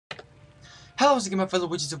How's it going, my fellow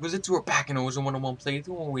witches and wizards? We're back in a Wizard101 playthrough.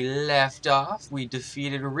 When we left off, we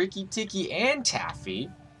defeated Ricky, Tiki, and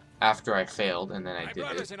Taffy. After I failed, and then I My did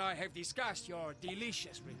brothers it. and I have discussed your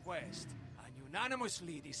delicious request, and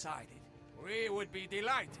unanimously decided we would be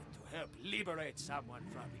delighted to help liberate someone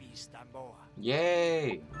from Istanbul.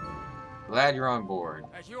 Yay! Glad you're on board.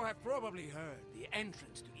 As you have probably heard, the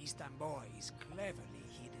entrance to Istanbul is cleverly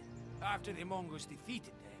hidden. After the Mongols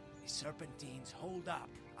defeated them, the Serpentines holed up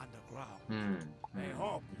underground. They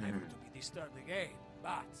hope never to be disturbed again,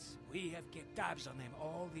 but we have kept tabs on them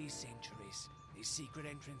all these centuries. The secret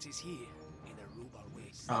entrance is here, in the Rubal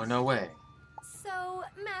Wastes. Oh, no way. So,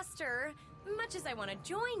 Master, much as I want to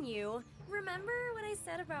join you, remember what I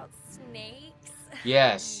said about snakes?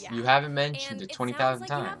 Yes, Yeah. you haven't mentioned And it 20,000 it sounds like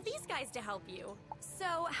you have times. these guys to help you. So,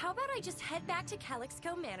 how about I just head back to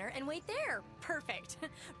Calixco Manor and wait there? Perfect.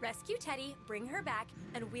 Rescue Teddy, bring her back,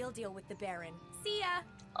 and we'll deal with the Baron. See ya!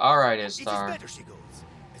 Alright, It is Istar. better she goes,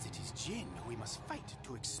 as it is Jin who we must fight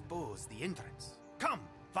to expose the entrance. Come,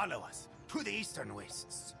 follow us to the Eastern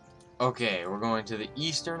Wastes. Okay, we're going to the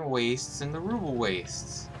Eastern Wastes and the Rubal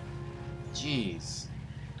Wastes. Jeez.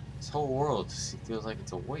 This whole world feels like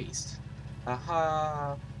it's a waste.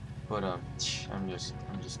 Haha. But I'm just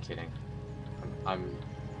kidding. I'm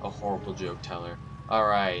a horrible joke teller.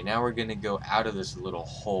 Alright, now we're gonna go out of this little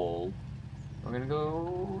hole. We're gonna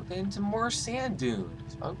go into more sand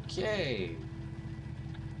dunes. Okay.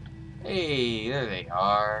 Hey, there they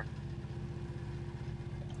are.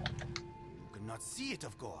 You cannot see it,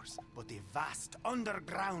 of course, but the vast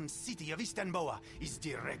underground city of Istanbul is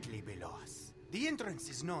directly below us. The entrance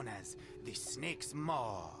is known as the Snake's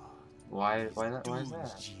Maw. Why is Dunes,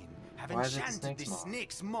 that? Jin, have Why is it the enchanted the Snake's Maw?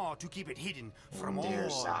 Snake's Maw to keep it hidden from all Dear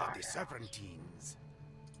but Sire. the Serpentines.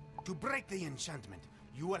 To break the enchantment,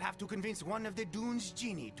 you will have to convince one of the Dunes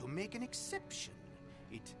genie to make an exception.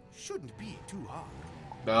 It shouldn't be too hard.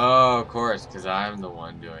 Oh, of course, because I'm the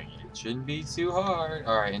one doing it. It shouldn't be too hard.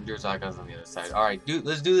 Alright, Zaga's on the other side. Alright, dude,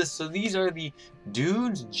 let's do this. So these are the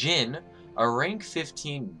Dunes Jin, a rank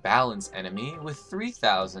 15 balance enemy with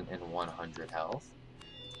 3,100 health.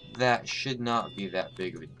 That should not be that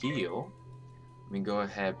big of a deal. Let me go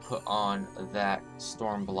ahead, put on that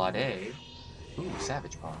Stormblade. Ooh,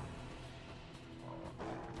 Savage Paw.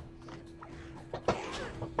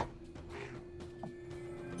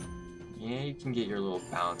 Yeah, you can get your little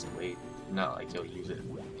balance and weight. Not like you'll use it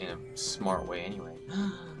in a smart way anyway.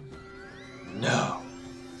 No!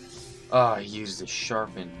 Oh, I used the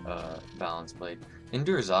sharpened balance blade.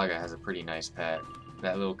 Zaga has a pretty nice pet.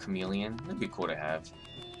 That little chameleon. That'd be cool to have.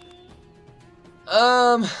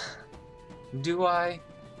 Do I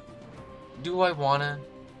wanna?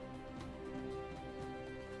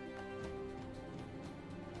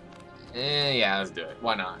 Yeah, let's do it.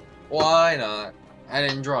 Why not? Why not? I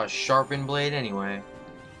didn't draw a sharpened blade anyway.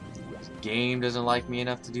 This game doesn't like me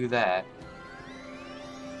enough to do that.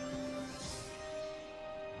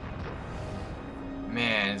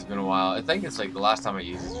 Man, it's been a while. I think it's like the last time I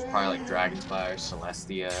used it was probably like Dragonfly or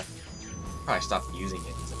Celestia. Probably stopped using it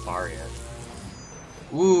in Zafaria.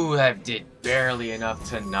 Ooh, that did barely enough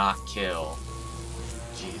to not kill.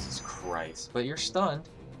 Jesus Christ. But you're stunned.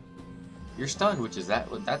 You're stunned, which is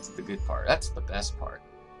that's the good part. That's the best part.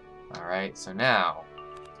 Alright, so now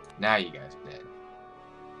you guys are dead.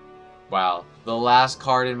 Wow, the last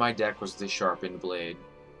card in my deck was the sharpened blade.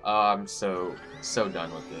 Oh, I'm so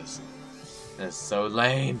done with this. That's so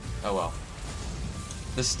lame. Oh well.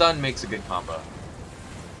 The stun makes a good combo.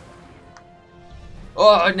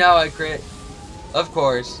 Oh, now I crit. Of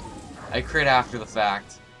course. I crit after the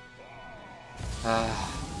fact.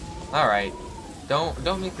 Alright.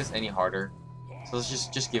 Don't make this any harder. So let's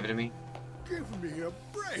just give it to me. Give me a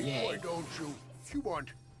break, Yay. why don't you? You want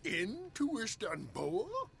into Istanbul?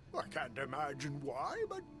 I can't imagine why,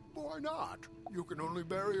 but why not? You can only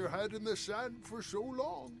bury your head in the sand for so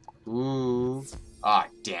long. Ooh. Ah,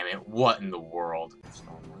 damn it. What in the world?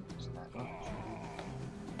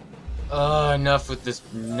 Enough with this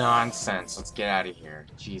nonsense. Let's get out of here.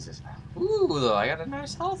 Jesus. Ooh, I got a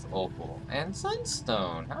nice health opal. And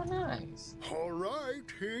sunstone. How nice. All right,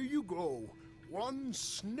 here you go. One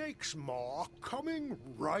snake's maw coming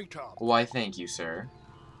right up. Why, thank you, sir.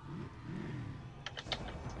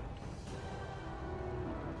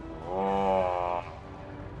 Oh.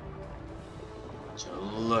 Would you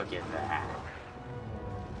look at that.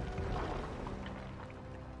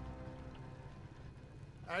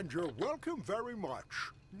 And you're welcome very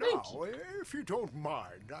much. Thank Now, if you don't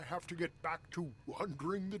mind, I have to get back to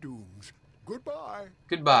wandering the dunes. Goodbye.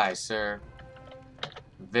 Goodbye, sir.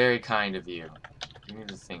 Very kind of you. Give me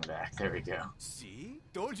the thing back. There we go. See?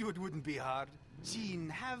 Told you it wouldn't be hard. Jinn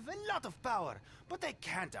have a lot of power, but they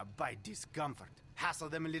can't abide discomfort. Hassle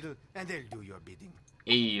them a little, and they'll do your bidding.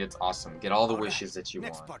 Hey, that's awesome. Get all the All wishes right, that you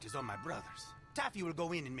next want. part is on my brothers. Taffy will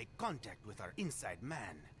go in and make contact with our inside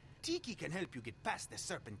man. Tiki can help you get past the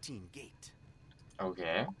Serpentine Gate.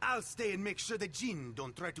 Okay. I'll stay and make sure the Jinn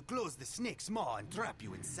don't try to close the snake's maw and trap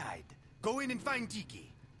you inside. Go in and find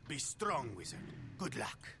Tiki. Be strong, wizard. Good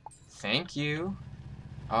luck. Thank you.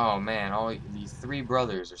 Oh man, all these three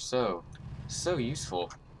brothers are so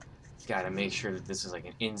useful. Gotta make sure that this is like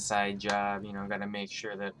an inside job, you know, gotta make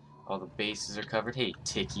sure that all the bases are covered. Hey,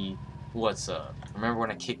 Tiki, what's up? Remember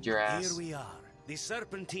when I kicked your ass? Here we are, the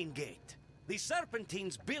Serpentine Gate. The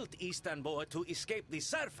Serpentines built Istanbul to escape the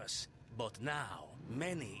surface, but now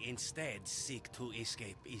many instead seek to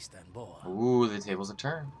escape Istanbul. Ooh, the tables have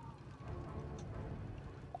turned.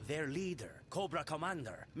 Their leader, Cobra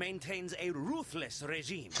Commander, maintains a ruthless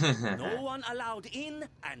regime. No one allowed in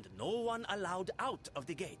and no one allowed out of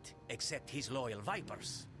the gate, except his loyal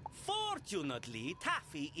Vipers. Fortunately,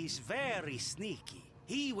 Taffy is very sneaky.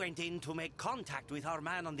 He went in to make contact with our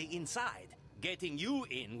man on the inside. Getting you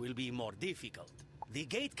in will be more difficult. The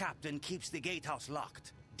gate captain keeps the gatehouse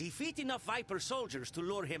locked. Defeat enough Viper soldiers to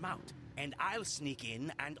lure him out, and I'll sneak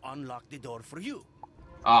in and unlock the door for you.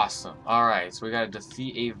 Awesome. Alright, so we gotta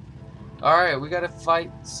defeat a... Alright, we gotta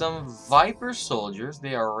fight some Viper soldiers.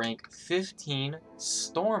 They are rank 15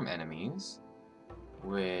 storm enemies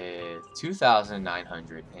with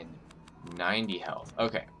 2,990 health.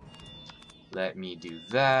 Okay. Let me do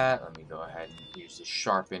that. Let me go ahead and use the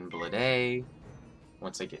Sharpen Blade.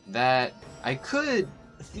 Once I get that, I could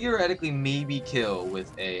theoretically maybe kill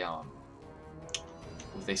with a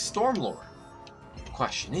Stormlord. The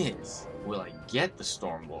question is, will I get the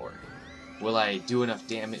Stormlord? Will I do enough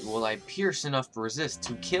damage? Will I pierce enough resist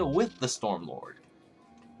to kill with the Stormlord?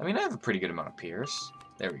 I mean, I have a pretty good amount of pierce.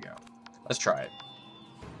 There we go. Let's try it.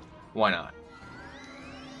 Why not?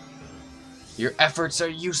 Your efforts are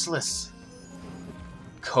useless.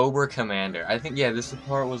 Cobra Commander. I think, yeah, this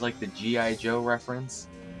part was like the G.I. Joe reference.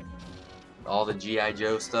 All the G.I.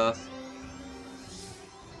 Joe stuff.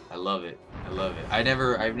 I love it. I love it. I've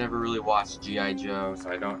never really watched G.I. Joe,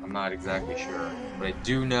 so I'm not exactly sure. But I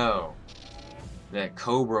do know that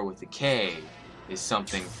Cobra with the K is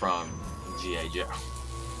something from G.I. Joe.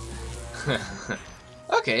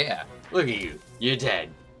 Okay, yeah. Look at you. You're dead.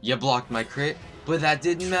 You blocked my crit, but that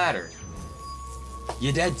didn't matter.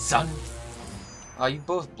 You dead, son. Oh, you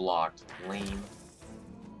both blocked. Lame.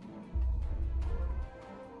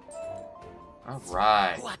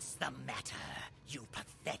 Alright. What's the matter? You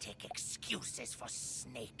pathetic excuses for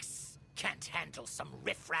snakes. Can't handle some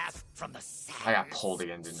riffraff from the sands. I got pulled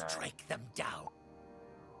again, didn't I? Strike them down.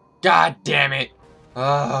 God damn it!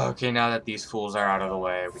 Oh, okay, now that these fools are out of the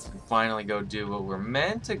way, we can finally go do what we're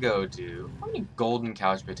meant to go do. How many golden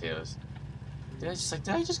couch potatoes? Did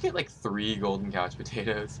I just get like 3 golden couch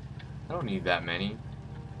potatoes? I don't need that many.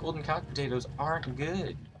 Golden couch potatoes aren't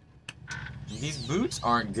good. These boots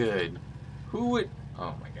aren't good. Who would...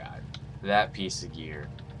 Oh my god. That piece of gear.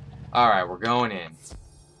 Alright, we're going in.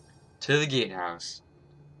 To the gatehouse.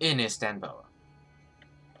 In Istanbul.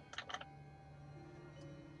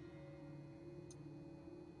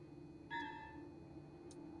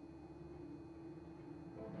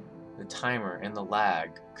 The timer and the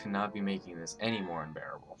lag could not be making this any more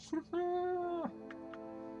unbearable.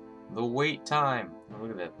 The wait time. Oh,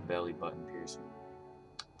 look at that belly button piercing.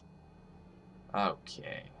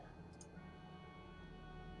 Okay.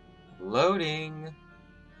 Loading.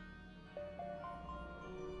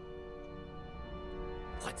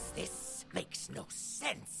 What's this? Makes no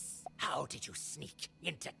sense. How did you sneak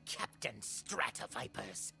into Captain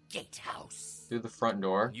Strato-viper's gatehouse? Through the front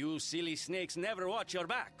door. You silly snakes never watch your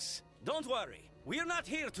backs. Don't worry. We're not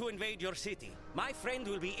here to invade your city. My friend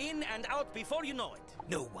will be in and out before you know it.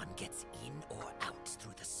 No one gets in or out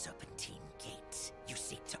through the Serpentine Gate. You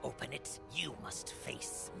seek to open it, you must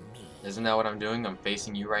face me. Isn't that what I'm doing? I'm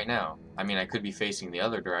facing you right now. I mean, I could be facing the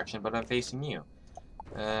other direction, but I'm facing you.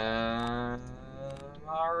 Alright,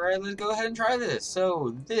 let's go ahead and try this.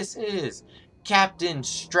 So, this is Captain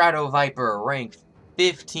Strato-viper, rank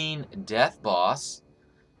 15 death boss,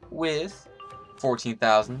 with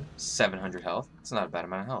 14,700 health. It's not a bad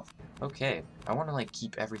amount of health. Okay, I want to like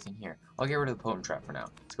keep everything here. I'll get rid of the potent trap for now.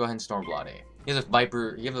 Let's go ahead and Stormblade A. He has a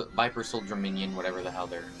Viper soldier minion, whatever the hell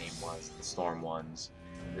their name was. The Storm ones.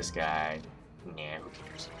 This guy. Nah, who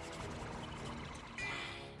cares?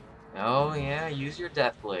 Oh yeah, use your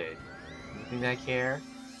death blade. You think I care?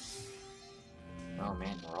 Oh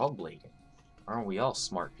man, we're all blading. Aren't we all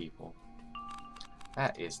smart people?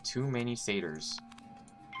 That is too many satyrs.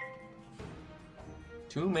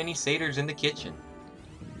 Too many satyrs in the kitchen.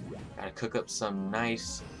 Gotta cook up some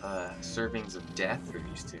nice servings of death for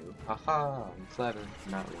these two. Haha, I'm clever.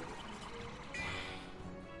 Not really.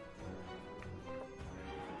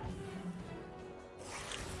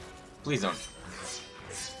 Please don't.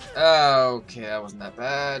 Okay, that wasn't that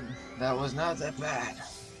bad. That was not that bad.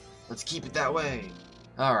 Let's keep it that way.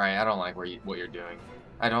 Alright, I don't like what you're doing.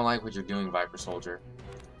 I don't like what you're doing, Viper Soldier.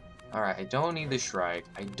 Alright, I don't need the Shrike.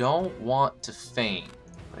 I don't want to feign.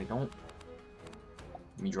 But I don't...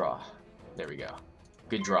 Let me draw. There we go.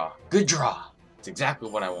 Good draw. Good draw! It's exactly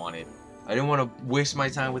what I wanted. I didn't want to waste my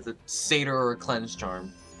time with a Satyr or a Cleanse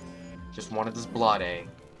Charm. Just wanted this Blade.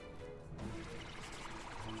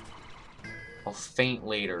 I'll faint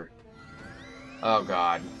later. Oh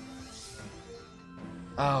god.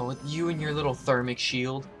 Oh, with you and your little thermic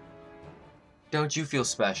shield. Don't you feel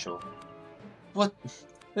special? What?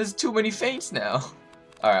 There's too many feints now.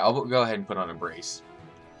 Alright, I'll go ahead and put on a brace.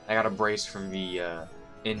 I got a brace from the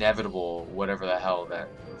inevitable whatever the hell that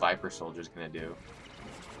Viper Soldier's gonna do.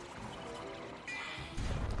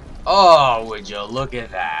 Oh, would you look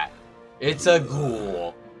at that? It's a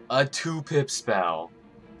ghoul. A 2-pip spell.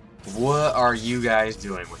 What are you guys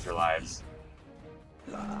doing with your lives?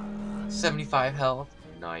 75 health?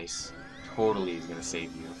 Nice. Totally is gonna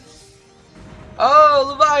save you.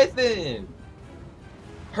 Oh, Leviathan!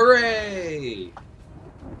 Hooray!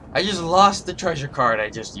 I just lost the treasure card I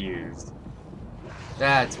just used.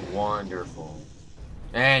 That's wonderful.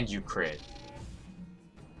 And you crit.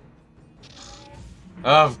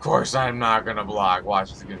 Of course I'm not gonna block.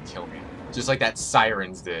 Watch, it's gonna kill me. Just like that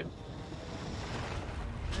Sirens did.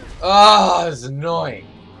 Oh, it's annoying.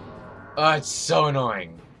 Oh, it's so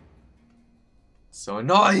annoying. So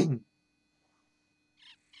annoying.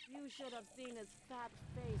 You should have seen his fat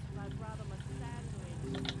face when I brought him a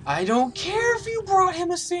sandwich. I don't care if you brought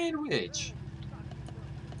him a sandwich.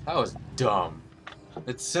 That was dumb.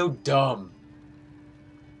 It's so dumb.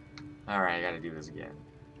 Alright, I gotta do this again.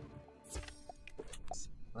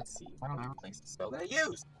 Let's see. Why don't I replace the spell that I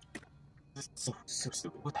used? This is so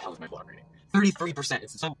stupid. What the hell is my block rating? 33%.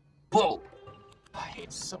 It's so bull. I hate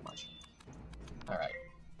it so much. Alright.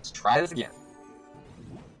 Let's try this again.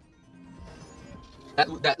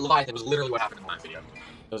 That Leviathan was literally what happened in the last video.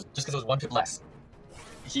 It was just because it was 1 pip less.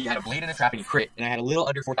 He had a blade and a trap and he crit, and I had a little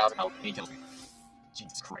under 4,000 health and he kills me.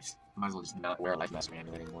 Jesus Christ. I might as well just not wear a life mastery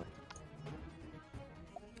amulet anymore.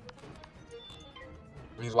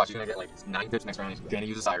 He's watch, he's gonna get like 9 pips next round, he's gonna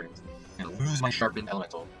use the Sirens, and lose my sharpened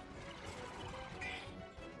elemental.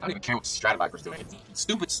 I don't even care what Strato-viper's doing, it's a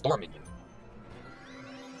stupid storm minion.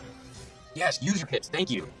 Yes, use your pips, thank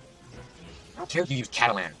you. I don't care if you use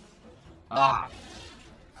Catalan. Ah.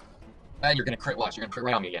 And you're gonna crit, watch, you're gonna crit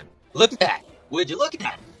right on me again. Look at that! Would you look at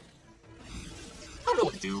that? I don't know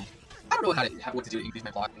what to do. I don't know what to do to increase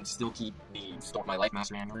my block and still keep my life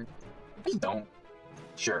mastery amulet. I just don't.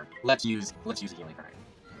 Sure, let's use a healing card.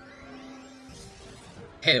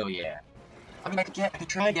 Hell yeah. I mean, I could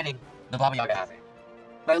try getting the Baba Yaga Athe,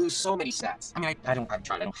 but I lose so many stats. I mean, I don't have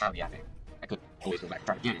the Athe. I could always go back and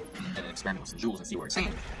try to get it, and then experiment with some jewels and see where it's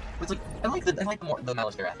saying. But it's like, I like the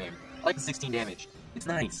Malice Bear Athe. I like the 16 damage. It's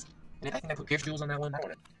nice. And if I think I put Pierce Jewels on that one, I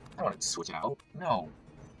don't want to switch it out. No.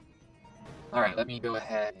 Alright, let me go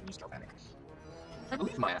ahead and use Galvanic. I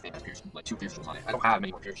believe my Athe has like 2 Pierce Jewels on it. I don't have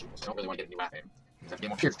many more Pierce Jewels, so I don't really want to get a new Athe. Because I have to get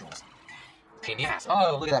more Pierce Jewels. Pain in the ass.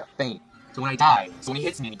 Oh, look at that feint. So when I die, so when he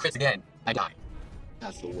hits me and he crits again, I die.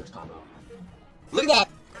 That's the worst combo. Look at that!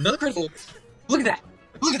 Another critical! Look at that!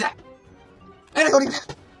 Look at that! And I don't even...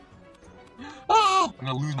 Oh! I'm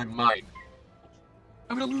gonna lose my mind.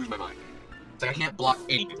 I'm gonna lose my mind. It's like I can't block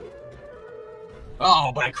anything.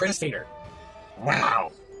 Oh, but I crit a Satyr.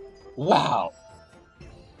 Wow. Wow.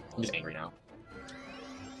 I'm just angry now.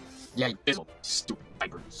 Yeah, you fizzled. Stupid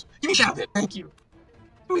vipers. Give me Shadow Pit. Thank you.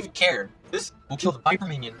 I don't even care. This will kill the Viper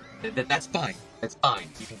minion. That's fine. That's fine.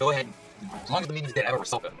 You can go ahead and, as long as the minion's dead, I don't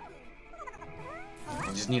resolve him. I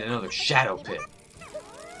just need another Shadow Pit.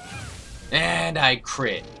 And I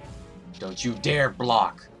crit. Don't you dare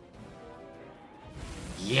block.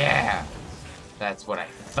 Yeah. That's what I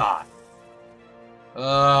thought.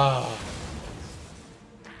 Ugh.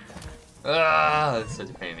 That's such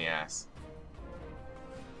a pain in the ass.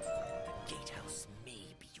 Gatehouse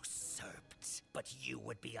may be usurped, but you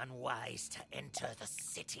would be unwise to enter the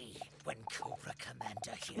city. When Cobra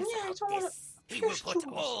Commander hears about this, he will put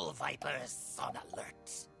all Vipers on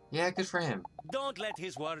alert. Yeah, good for him. Don't let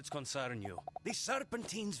his words concern you. The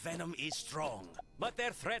Serpentine's venom is strong, but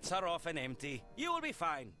their threats are often empty. You will be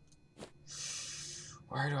fine.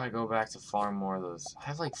 Where do I go back to farm more of those? I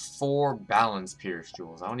have like 4 balance Pierce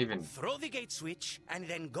Jewels. I don't even... Throw the gate switch and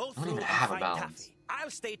then go I don't through even and have a find balance. Taffy. I'll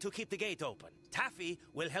stay to keep the gate open. Taffy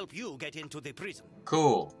will help you get into the prison.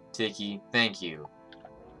 Cool, Tiki. Thank you.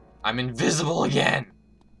 I'm invisible again!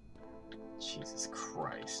 Jesus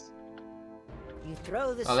Christ. You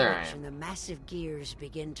throw the there I switch and the massive gears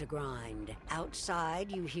begin to grind.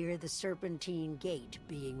 Outside, you hear the serpentine gate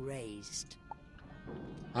being raised.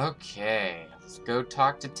 Okay, let's go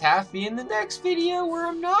talk to Taffy in the next video where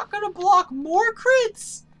I'm not gonna block more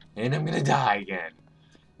crits! And I'm gonna die again.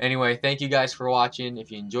 Anyway, thank you guys for watching. If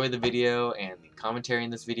you enjoyed the video and the commentary in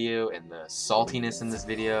this video and the saltiness in this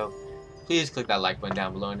video, please click that like button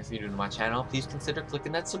down below. And if you're new to my channel, please consider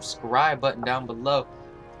clicking that subscribe button down below.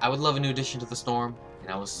 I would love a new addition to the storm, and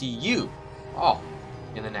I will see you all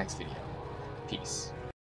in the next video. Peace.